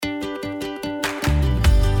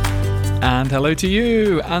And hello to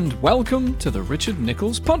you, and welcome to the Richard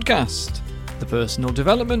Nichols Podcast, the personal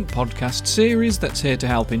development podcast series that's here to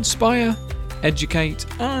help inspire, educate,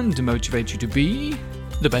 and motivate you to be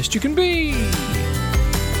the best you can be.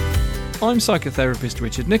 I'm psychotherapist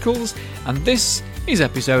Richard Nichols, and this is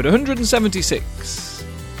episode 176.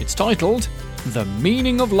 It's titled, The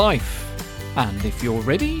Meaning of Life. And if you're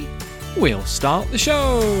ready, we'll start the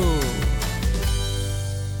show.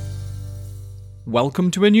 Welcome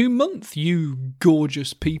to a new month, you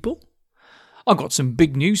gorgeous people. I've got some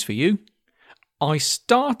big news for you. I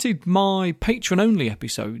started my Patreon-only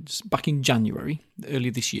episodes back in January,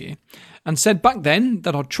 earlier this year, and said back then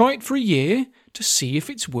that I'd try it for a year to see if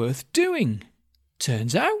it's worth doing.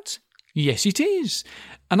 Turns out, yes it is.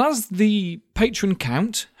 And as the Patreon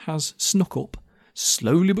count has snuck up,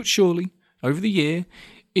 slowly but surely, over the year,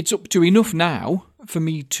 it's up to enough now for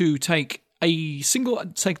me to take a single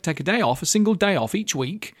day off each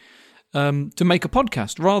week to make a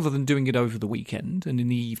podcast, rather than doing it over the weekend and in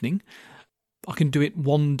the evening. I can do it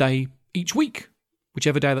one day each week,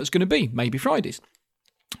 whichever day that's going to be, maybe Fridays.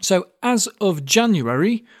 So as of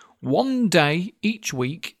January, one day each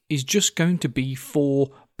week is just going to be for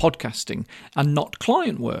podcasting and not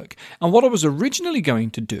client work. And what I was originally going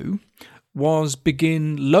to do was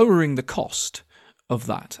begin lowering the cost of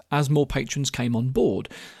that as more patrons came on board.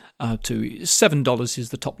 To $7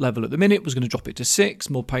 is the top level at the minute. Was going to drop it to $6.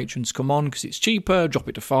 More patrons come on because it's cheaper. Drop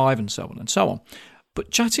it to $5, and so on and so on.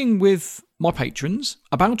 But chatting with my patrons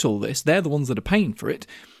about all this, they're the ones that are paying for it.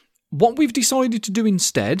 What we've decided to do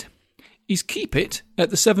instead is keep it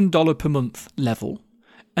at the $7 per month level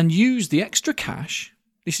and use the extra cash.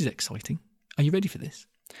 This is exciting. Are you ready for this?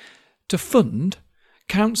 To fund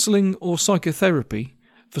counselling or psychotherapy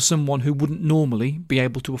for someone who wouldn't normally be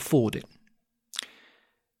able to afford it.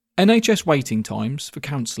 NHS waiting times for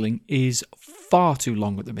counselling is far too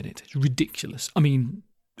long at the minute. It's ridiculous. I mean,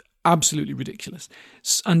 absolutely ridiculous.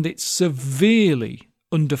 And it's severely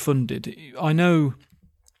underfunded. I know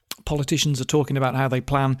politicians are talking about how they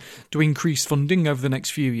plan to increase funding over the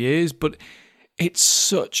next few years, but it's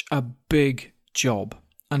such a big job.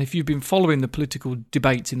 And if you've been following the political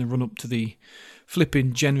debates in the run-up to the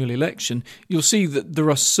flipping general election, you'll see that there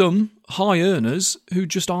are some high earners who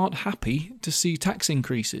just aren't happy to see tax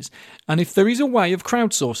increases. And if there is a way of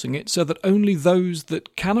crowdsourcing it so that only those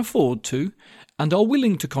that can afford to and are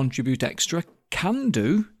willing to contribute extra can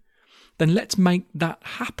do, then let's make that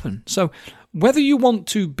happen. So whether you want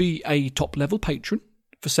to be a top-level patron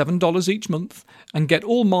for $7 each month and get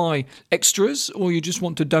all my extras, or you just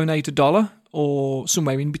want to donate $1 or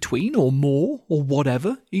somewhere in between or more or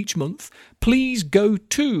whatever each month, please go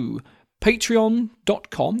to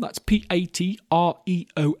patreon.com, that's Patreon,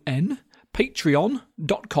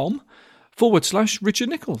 patreon.com/Richard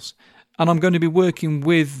Nichols. And I'm going to be working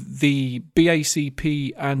with the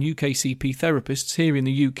BACP and UKCP therapists here in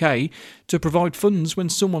the UK to provide funds when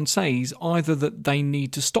someone says either that they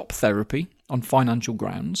need to stop therapy on financial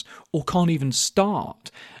grounds or can't even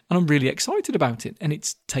start. And I'm really excited about it. And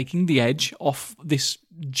it's taking the edge off this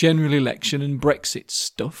general election and Brexit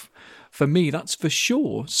stuff. For me, that's for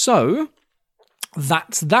sure. So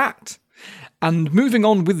that's that. And moving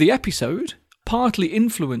on with the episode, partly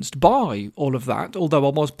influenced by all of that, although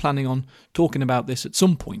I was planning on talking about this at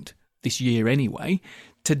some point this year anyway,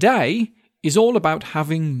 today is all about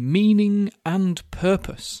having meaning and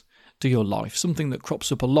purpose to your life, something that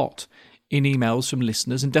crops up a lot in emails from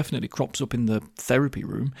listeners and definitely crops up in the therapy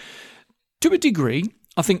room. To a degree,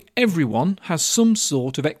 I think everyone has some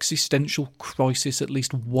sort of existential crisis at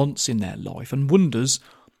least once in their life and wonders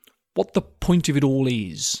what the point of it all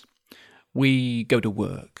is. We go to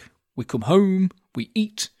work. We come home, we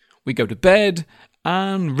eat, we go to bed,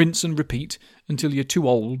 and rinse and repeat until you're too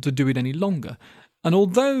old to do it any longer. And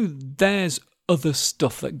although there's other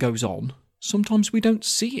stuff that goes on, sometimes we don't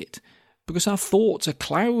see it because our thoughts are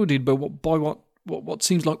clouded by what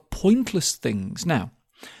seems like pointless things. Now,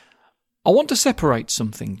 I want to separate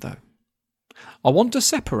something, though. I want to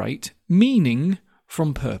separate meaning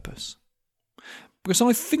from purpose, because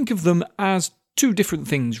I think of them as two different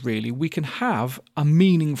things, really. We can have a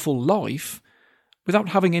meaningful life without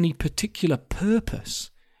having any particular purpose,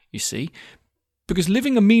 you see, because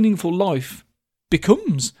living a meaningful life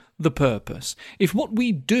becomes the purpose. If what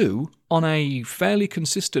we do on a fairly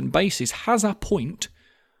consistent basis has a point,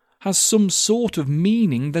 has some sort of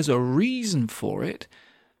meaning, there's a reason for it,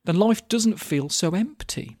 then life doesn't feel so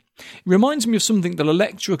empty. It reminds me of something that a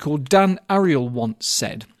lecturer called Dan Ariely once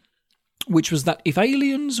said, which was that if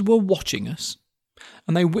aliens were watching us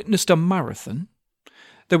and they witnessed a marathon,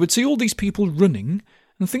 they would see all these people running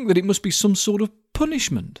and think that it must be some sort of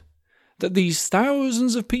punishment. that these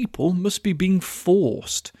thousands of people must be being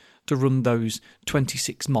forced to run those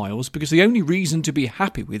 26 miles because the only reason to be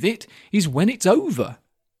happy with it is when it's over.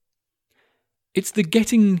 It's the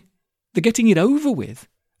getting it over with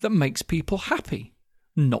that makes people happy,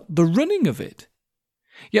 not the running of it.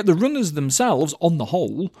 Yet the runners themselves, on the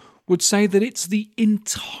whole, would say that it's the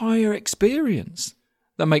entire experience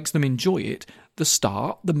that makes them enjoy it, the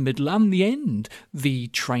start, the middle and the end, the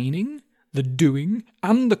training, the doing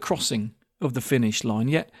and the crossing of the finish line.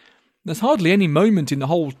 Yet there's hardly any moment in the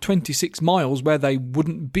whole 26 miles where they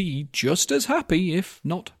wouldn't be just as happy, if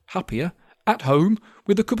not happier, at home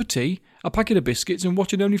with a cup of tea, a packet of biscuits and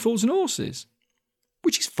watching Only Fools and Horses.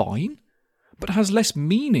 Which is fine, but has less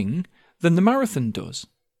meaning than the marathon does.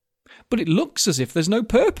 But it looks as if there's no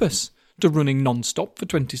purpose to running non-stop for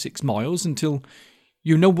 26 miles until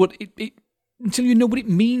you know what it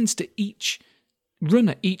means to each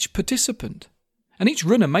runner, each participant. And each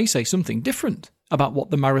runner may say something different about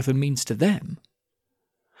what the marathon means to them.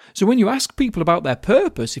 So when you ask people about their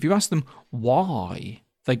purpose, if you ask them why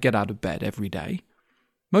they get out of bed every day,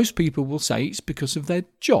 most people will say it's because of their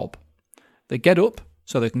job. They get up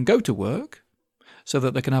so they can go to work, so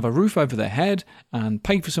that they can have a roof over their head and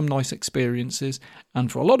pay for some nice experiences,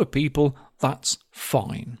 and for a lot of people, that's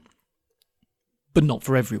fine. But not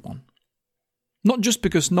for everyone. Not just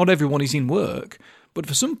because not everyone is in work, but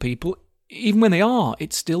for some people, even when they are,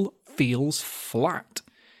 it still feels flat.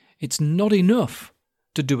 It's not enough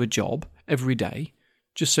to do a job every day,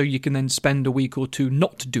 just so you can then spend a week or two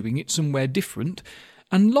not doing it somewhere different.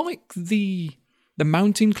 And like the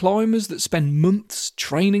mountain climbers that spend months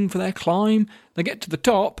training for their climb, they get to the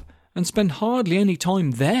top and spend hardly any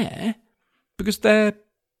time there because they're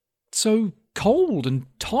so cold and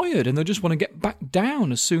tired and they just want to get back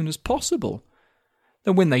down as soon as possible.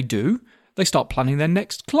 Then when they do, they start planning their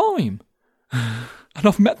next climb. And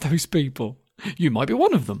I've met those people. You might be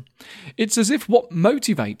one of them. It's as if what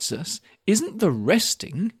motivates us isn't the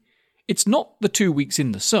resting, it's not the 2 weeks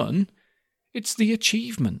in the sun, it's the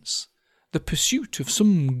achievements, the pursuit of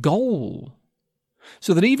some goal.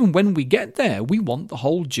 So that even when we get there, we want the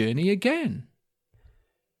whole journey again.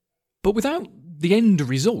 But without the end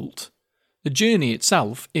result, the journey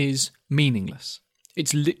itself is meaningless.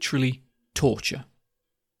 It's literally torture.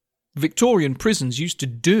 Victorian prisons used to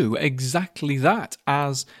do exactly that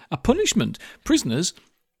as a punishment. Prisoners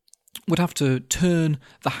would have to turn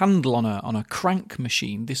the handle on a crank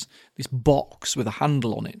machine, this box with a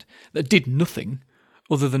handle on it that did nothing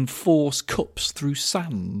other than force cups through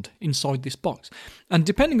sand inside this box. And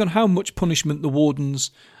depending on how much punishment the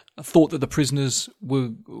wardens thought that the prisoners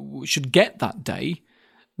should get that day,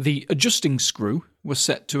 the adjusting screw was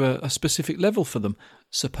set to a specific level for them.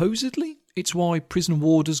 Supposedly, it's why prison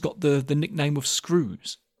warders got the nickname of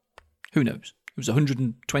screws. Who knows? It was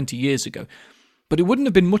 120 years ago. But it wouldn't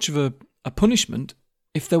have been much of a punishment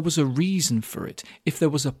if there was a reason for it, if there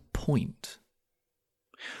was a point.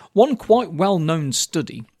 One quite well-known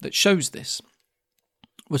study that shows this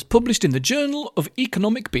was published in the Journal of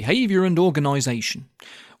Economic Behaviour and Organisation,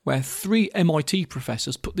 where 3 MIT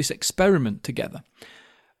professors put this experiment together.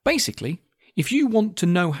 Basically, if you want to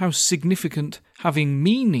know how significant having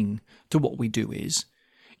meaning to what we do is,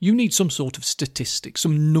 you need some sort of statistics,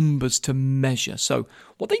 some numbers to measure. So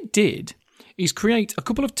what they did is create a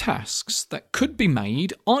couple of tasks that could be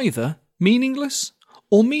made either meaningless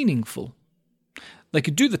or meaningful. They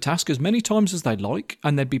could do the task as many times as they'd like,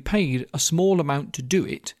 and they'd be paid a small amount to do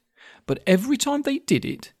it, but every time they did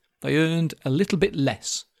it, they earned a little bit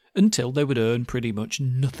less, until they would earn pretty much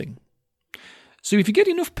nothing. So if you get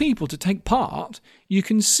enough people to take part, you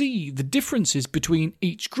can see the differences between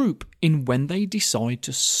each group in when they decide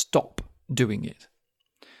to stop doing it.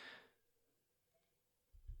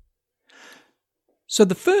 So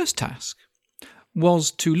the first task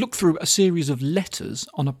was to look through a series of letters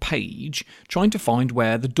on a page, trying to find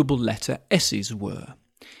where the double letter S's were.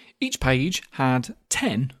 Each page had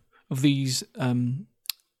 10 of these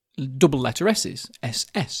double letter S's,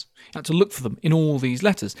 SS. You had to look for them in all these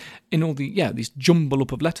letters, in all these jumble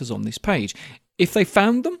up of letters on this page. If they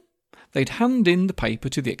found them, they'd hand in the paper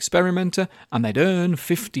to the experimenter and they'd earn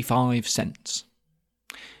 55 cents.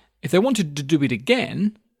 If they wanted to do it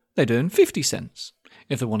again, they'd earn 50 cents.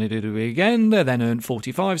 If they wanted to do it again, they then earned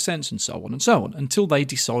 45 cents and so on, until they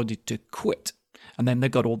decided to quit. And then they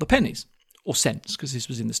got all the pennies, or cents, because this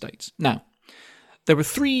was in the States. Now, there were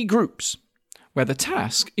 3 groups where the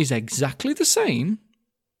task is exactly the same,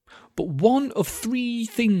 but one of 3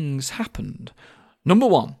 things happened. Number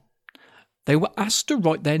 1, they were asked to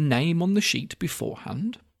write their name on the sheet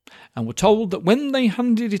beforehand, and were told that when they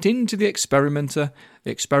handed it in to the experimenter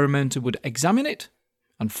would examine it,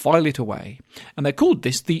 and file it away, and they called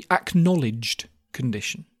this the acknowledged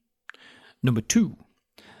condition. Number 2,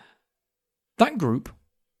 that group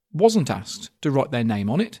wasn't asked to write their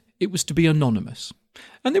name on it, it was to be anonymous.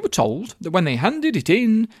 And they were told that when they handed it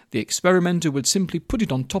in, the experimenter would simply put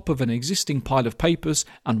it on top of an existing pile of papers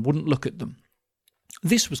and wouldn't look at them.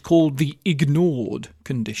 This was called the ignored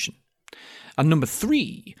condition. And number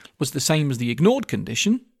 3 was the same as the ignored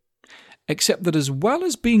condition, except that as well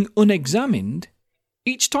as being unexamined,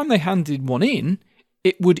 each time they handed one in,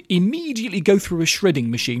 it would immediately go through a shredding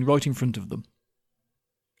machine right in front of them.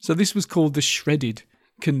 So this was called the shredded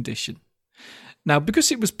condition. Now,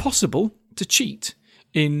 because it was possible to cheat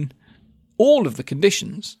in all of the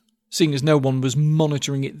conditions, seeing as no one was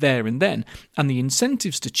monitoring it there and then, and the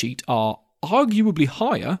incentives to cheat are arguably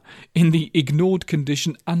higher in the ignored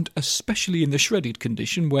condition and especially in the shredded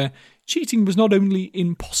condition, where cheating was not only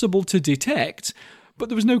impossible to detect, but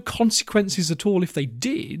there was no consequences at all if they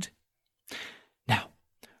did. Now,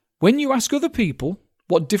 when you ask other people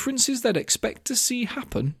what differences they'd expect to see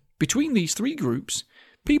happen between these 3 groups,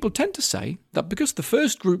 people tend to say that because the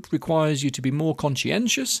first group requires you to be more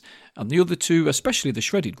conscientious, and the other 2, especially the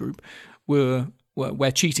shredded group, where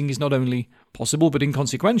cheating is not only possible but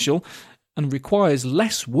inconsequential and requires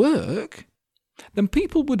less work, then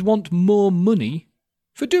people would want more money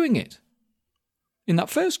for doing it in that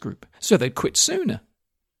first group, so they'd quit sooner.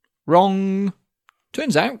 Wrong.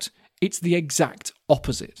 Turns out it's the exact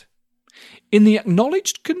opposite. In the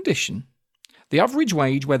acknowledged condition, the average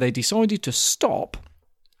wage where they decided to stop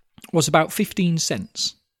was about 15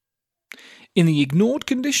 cents. In the ignored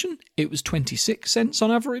condition, it was 26 cents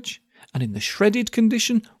on average, and in the shredded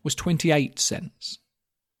condition was 28 cents.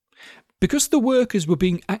 Because the workers were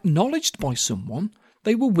being acknowledged by someone,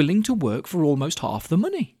 they were willing to work for almost half the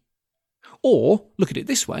money. Or, look at it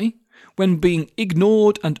this way, when being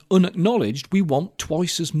ignored and unacknowledged, we want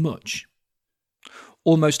twice as much.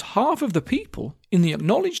 Almost half of the people in the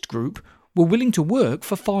acknowledged group were willing to work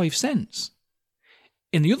for 5 cents.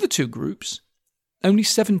 In the other 2 groups, only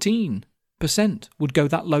 17% would go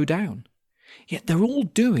that low down. Yet they're all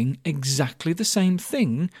doing exactly the same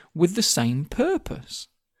thing with the same purpose.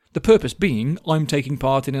 The purpose being, I'm taking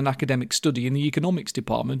part in an academic study in the economics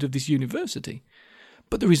department of this university.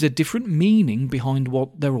 But there is a different meaning behind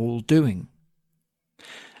what they're all doing.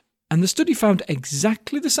 And the study found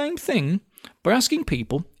exactly the same thing by asking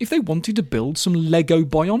people if they wanted to build some Lego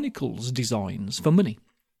Bionicles designs for money.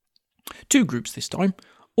 2 groups this time,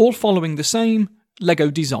 all following the same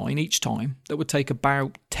Lego design each time that would take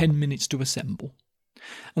about 10 minutes to assemble.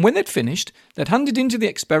 And when they'd finished, they'd hand it into the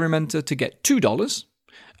experimenter to get $2,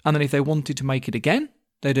 and then if they wanted to make it again,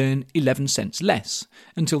 they'd earn 11 cents less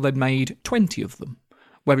until they'd made 20 of them,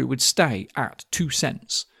 where it would stay at 2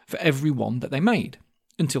 cents for every one that they made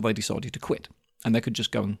until they decided to quit, and they could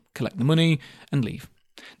just go and collect the money and leave.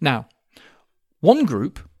 Now, one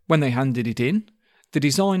group, when they handed it in, the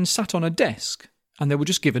design sat on a desk, and they were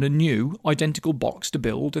just given a new, identical box to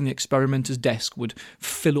build, and the experimenter's desk would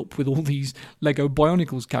fill up with all these Lego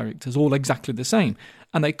Bionicles characters, all exactly the same.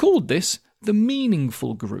 And they called this the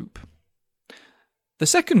meaningful group. The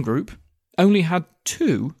second group only had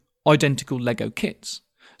 2 identical Lego kits,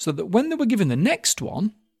 so that when they were given the next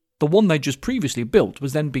one, the one they just previously built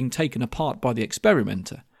was then being taken apart by the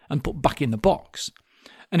experimenter and put back in the box.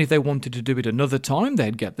 And if they wanted to do it another time,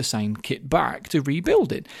 they'd get the same kit back to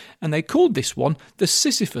rebuild it. And they called this one the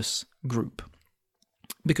Sisyphus group.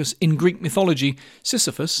 Because in Greek mythology,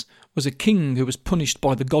 Sisyphus was a king who was punished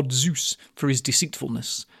by the god Zeus for his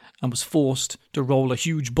deceitfulness and was forced to roll a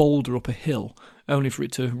huge boulder up a hill, only for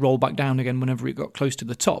it to roll back down again whenever it got close to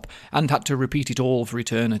the top, and had to repeat it all for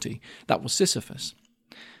eternity. That was Sisyphus.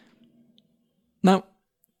 Now,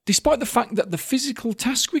 despite the fact that the physical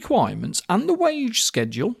task requirements and the wage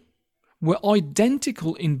schedule were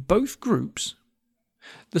identical in both groups,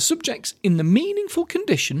 the subjects in the meaningful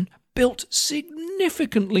condition built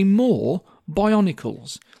significantly more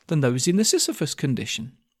bionicles than those in the Sisyphus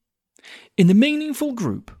condition. In the meaningful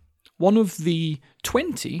group, one of the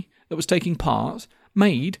 20 that was taking part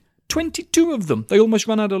made 22 of them. They almost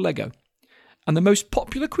ran out of Lego. And the most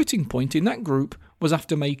popular quitting point in that group was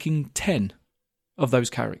after making 10 of those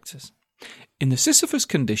characters. In the Sisyphus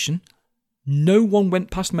condition, no one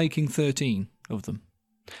went past making 13 of them.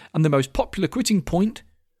 And the most popular quitting point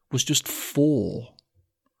was just 4.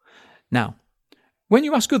 Now, when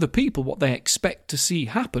you ask other people what they expect to see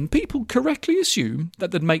happen, people correctly assume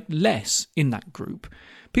that they'd make less in that group.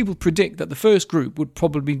 People predict that the first group would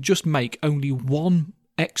probably just make only 1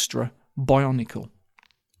 extra bionicle.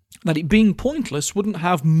 That it being pointless wouldn't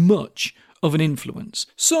have much of an influence.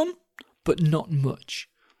 Some, but not much.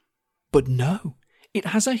 But no, It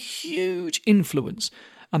has a huge influence.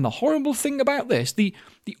 And the horrible thing about this, the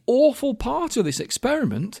awful part of this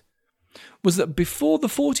experiment, was that before the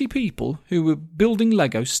 40 people who were building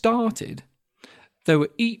Lego started, they were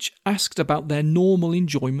each asked about their normal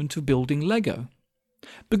enjoyment of building Lego.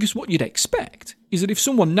 Because what you'd expect is that if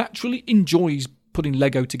someone naturally enjoys putting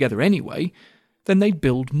Lego together anyway, then they'd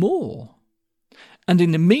build more. And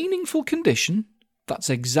in a meaningful condition, that's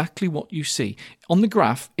exactly what you see. On the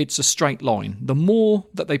graph, it's a straight line. The more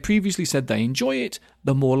that they previously said they enjoy it,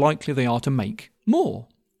 the more likely they are to make more.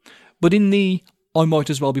 But in the I might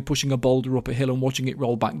as well be pushing a boulder up a hill and watching it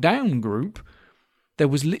roll back down group, there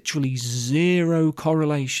was literally zero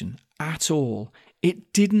correlation at all.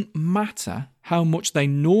 It didn't matter how much they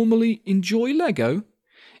normally enjoy Lego.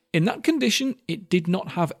 In that condition, it did not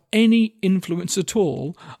have any influence at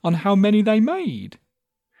all on how many they made.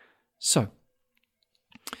 So,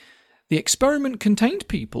 the experiment contained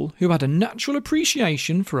people who had a natural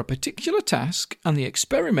appreciation for a particular task, and the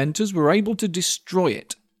experimenters were able to destroy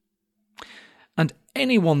it. And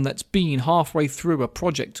anyone that's been halfway through a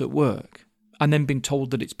project at work and then been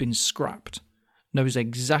told that it's been scrapped knows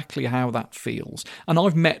exactly how that feels. And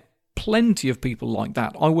I've met plenty of people like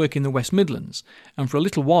that. I work in the West Midlands, and for a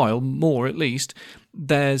little while, more at least,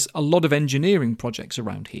 there's a lot of engineering projects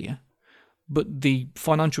around here. But the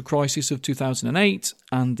financial crisis of 2008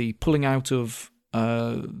 and the pulling out of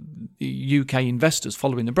UK investors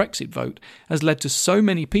following the Brexit vote has led to so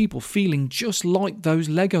many people feeling just like those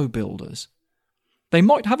Lego builders. They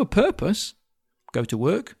might have a purpose, go to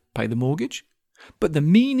work, pay the mortgage, but the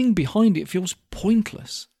meaning behind it feels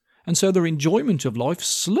pointless, and so their enjoyment of life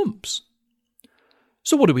slumps.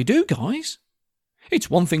 So what do we do, guys? It's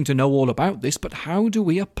one thing to know all about this, but how do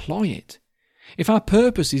we apply it? If our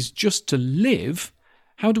purpose is just to live,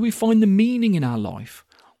 how do we find the meaning in our life?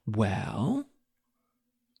 Well,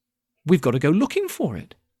 we've got to go looking for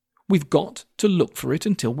it. We've got to look for it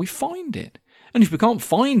until we find it. And if we can't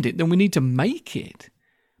find it, then we need to make it.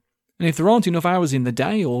 And if there aren't enough hours in the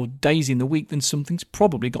day or days in the week, then something's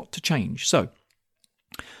probably got to change. So,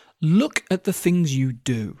 look at the things you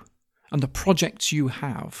do and the projects you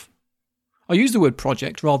have. I use the word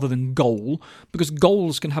project rather than goal because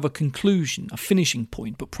goals can have a conclusion, a finishing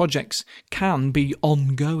point, but projects can be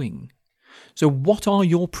ongoing. So what are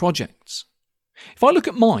your projects? If I look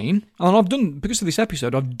at mine, and because of this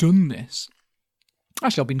episode, I've done this.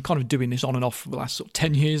 Actually, I've been kind of doing this on and off for the last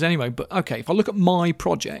 10 years anyway, but okay, if I look at my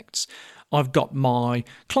projects, I've got my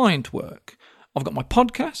client work, I've got my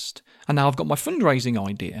podcast, and now I've got my fundraising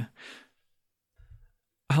idea.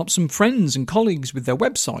 I help some friends and colleagues with their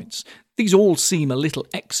websites. These all seem a little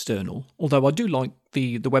external, although I do like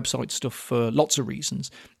the website stuff for lots of reasons.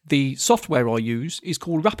 The software I use is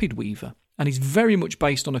called RapidWeaver, and is very much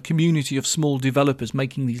based on a community of small developers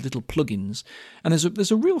making these little plugins. And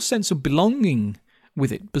there's a real sense of belonging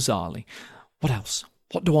with it, bizarrely. What else?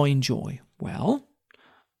 What do I enjoy? Well,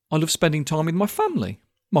 I love spending time with my family.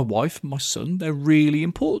 My wife, my son, they're really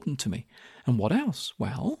important to me. And what else?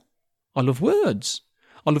 Well, I love words.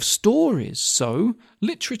 I love stories, so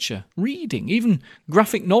literature, reading, even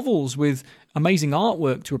graphic novels with amazing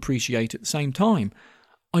artwork to appreciate at the same time.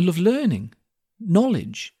 I love learning,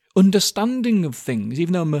 knowledge, understanding of things.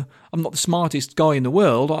 Even though I'm not the smartest guy in the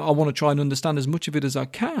world, I want to try and understand as much of it as I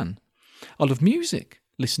can. I love music,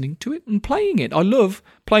 listening to it and playing it. I love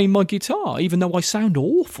playing my guitar, even though I sound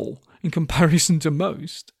awful in comparison to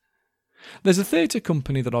most. There's a theatre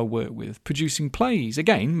company that I work with, producing plays,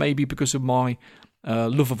 again, maybe because of my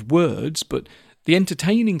love of words, but the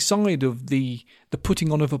entertaining side of the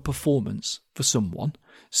putting on of a performance for someone,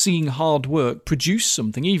 seeing hard work produce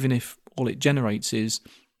something, even if all it generates is,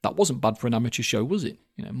 that wasn't bad for an amateur show, was it?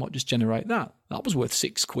 It might just generate that. That was worth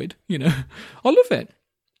 £6, I love it.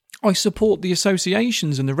 I support the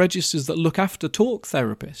associations and the registers that look after talk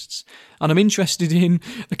therapists, and I'm interested in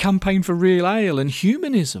the campaign for real ale and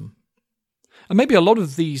humanism. And maybe a lot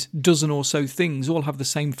of these dozen or so things all have the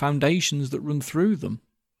same foundations that run through them.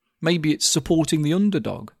 Maybe it's supporting the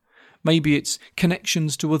underdog. Maybe it's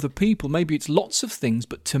connections to other people. Maybe it's lots of things.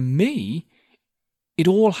 But to me, it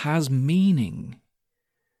all has meaning.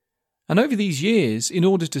 And over these years, in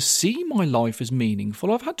order to see my life as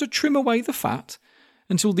meaningful, I've had to trim away the fat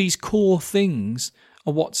until these core things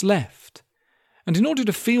are what's left. And in order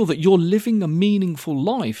to feel that you're living a meaningful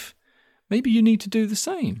life, maybe you need to do the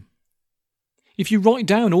same. If you write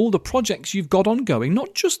down all the projects you've got ongoing,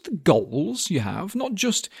 not just the goals you have, not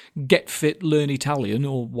just get fit, learn Italian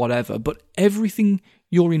or whatever, but everything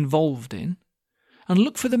you're involved in, and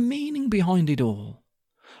look for the meaning behind it all.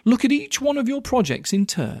 Look at each one of your projects in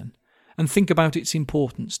turn and think about its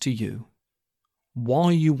importance to you.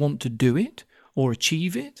 Why you want to do it, or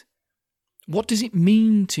achieve it? What does it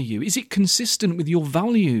mean to you? Is it consistent with your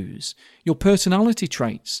values, your personality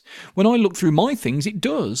traits? When I look through my things, it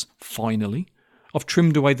does, finally. I've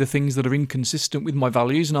trimmed away the things that are inconsistent with my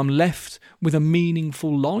values, and I'm left with a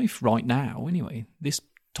meaningful life right now, anyway, this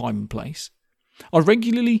time and place. I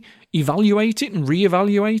regularly evaluate it and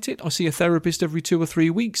reevaluate it. I see a therapist every 2 or 3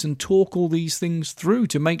 weeks and talk all these things through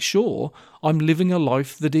to make sure I'm living a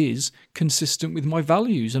life that is consistent with my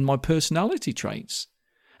values and my personality traits.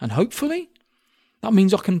 And hopefully, that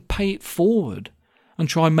means I can pay it forward and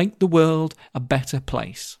try and make the world a better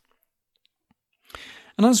place.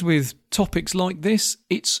 And as with topics like this,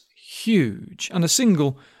 it's huge. And a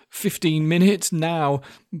single 15-minute, now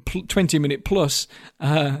 20-minute plus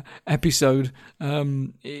episode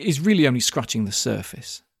is really only scratching the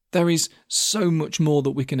surface. There is so much more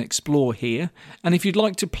that we can explore here. And if you'd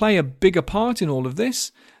like to play a bigger part in all of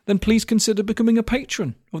this, then please consider becoming a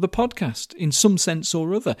patron of the podcast in some sense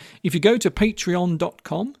or other. If you go to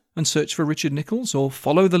patreon.com and search for Richard Nichols or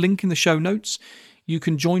follow the link in the show notes, you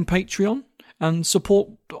can join Patreon and support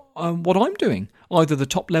what I'm doing. Either the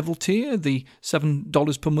top level tier, the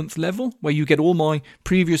 $7 per month level, where you get all my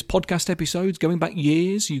previous podcast episodes going back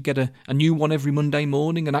years. You get a new one every Monday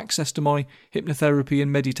morning and access to my hypnotherapy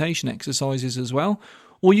and meditation exercises as well.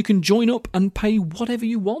 Or you can join up and pay whatever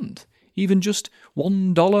you want, even just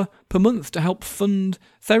 $1 per month to help fund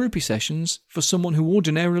therapy sessions for someone who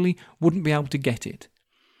ordinarily wouldn't be able to get it.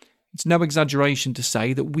 It's no exaggeration to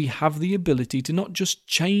say that we have the ability to not just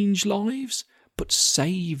change lives, but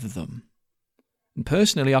save them. And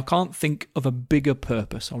personally, I can't think of a bigger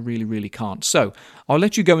purpose. I really, really can't. So I'll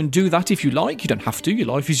let you go and do that if you like. You don't have to. Your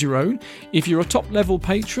life is your own. If you're a top-level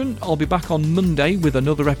patron, I'll be back on Monday with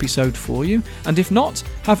another episode for you. And if not,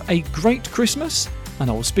 have a great Christmas, and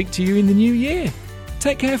I will speak to you in the new year.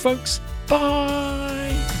 Take care, folks.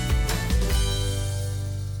 Bye.